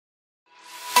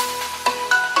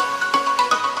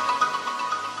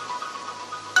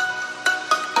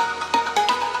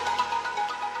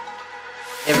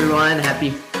Everyone, happy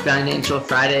Financial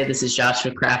Friday. This is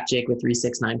Joshua Krafchick with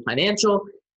 369 Financial,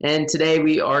 and today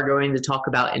we are going to talk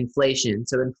about inflation.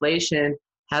 So inflation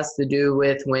has to do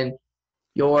with when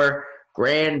your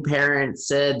grandparents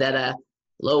said that a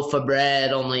loaf of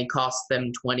bread only cost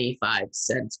them 25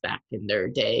 cents back in their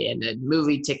day, and a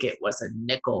movie ticket was a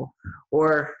nickel.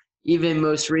 Or even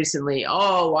most recently,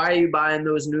 oh, why are you buying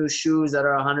those new shoes that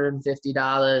are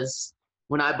 $150?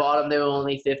 When I bought them, they were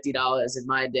only $50 in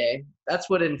my day. That's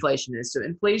what inflation is. So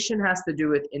inflation has to do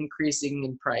with increasing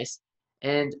in price.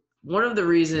 And one of the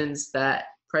reasons that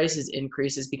prices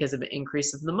increase is because of an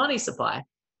increase of the money supply.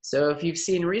 So if you've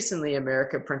seen recently,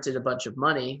 America printed a bunch of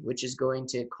money, which is going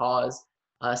to cause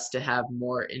us to have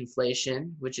more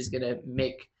inflation, which is going to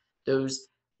make those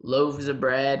loaves of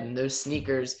bread and those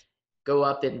sneakers go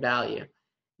up in value.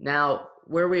 Now,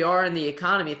 where we are in the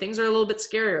economy, things are a little bit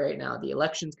scary right now. The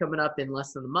election's coming up in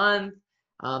less than a month.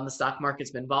 The stock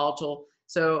market's been volatile.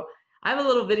 So I have a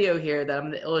little video here that I'm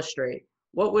going to illustrate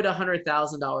what would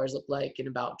 $100,000 look like in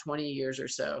about 20 years or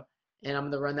so. And I'm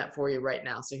going to run that for you right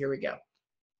now. So here we go.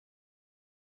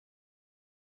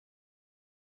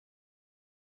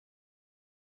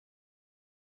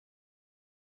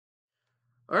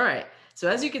 All right. So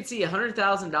as you can see,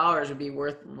 $100,000 would be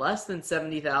worth less than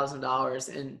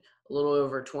 $70,000 in a little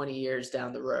over 20 years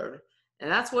down the road.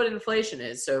 And that's what inflation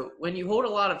is. So when you hold a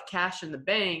lot of cash in the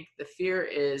bank, the fear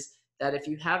is that if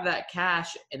you have that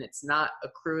cash and it's not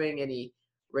accruing any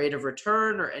rate of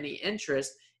return or any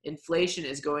interest, inflation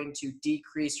is going to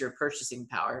decrease your purchasing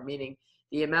power, meaning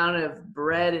the amount of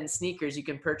bread and sneakers you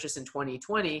can purchase in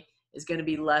 2020 is going to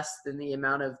be less than the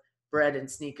amount of bread and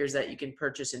sneakers that you can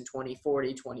purchase in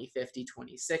 2040, 2050,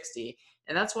 2060.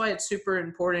 And that's why it's super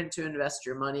important to invest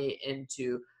your money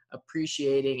into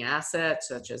appreciating assets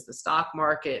such as the stock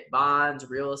market, bonds,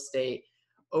 real estate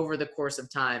over the course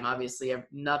of time. Obviously,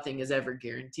 nothing is ever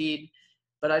guaranteed,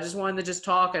 but I just wanted to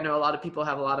talk. I know a lot of people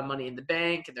have a lot of money in the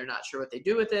bank and they're not sure what they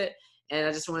do with it. And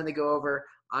I just wanted to go over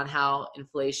on how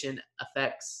inflation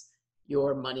affects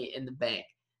your money in the bank.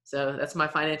 So that's my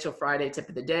Financial Friday tip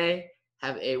of the day.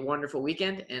 Have a wonderful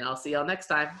weekend, and I'll see y'all next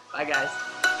time. Bye,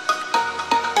 guys.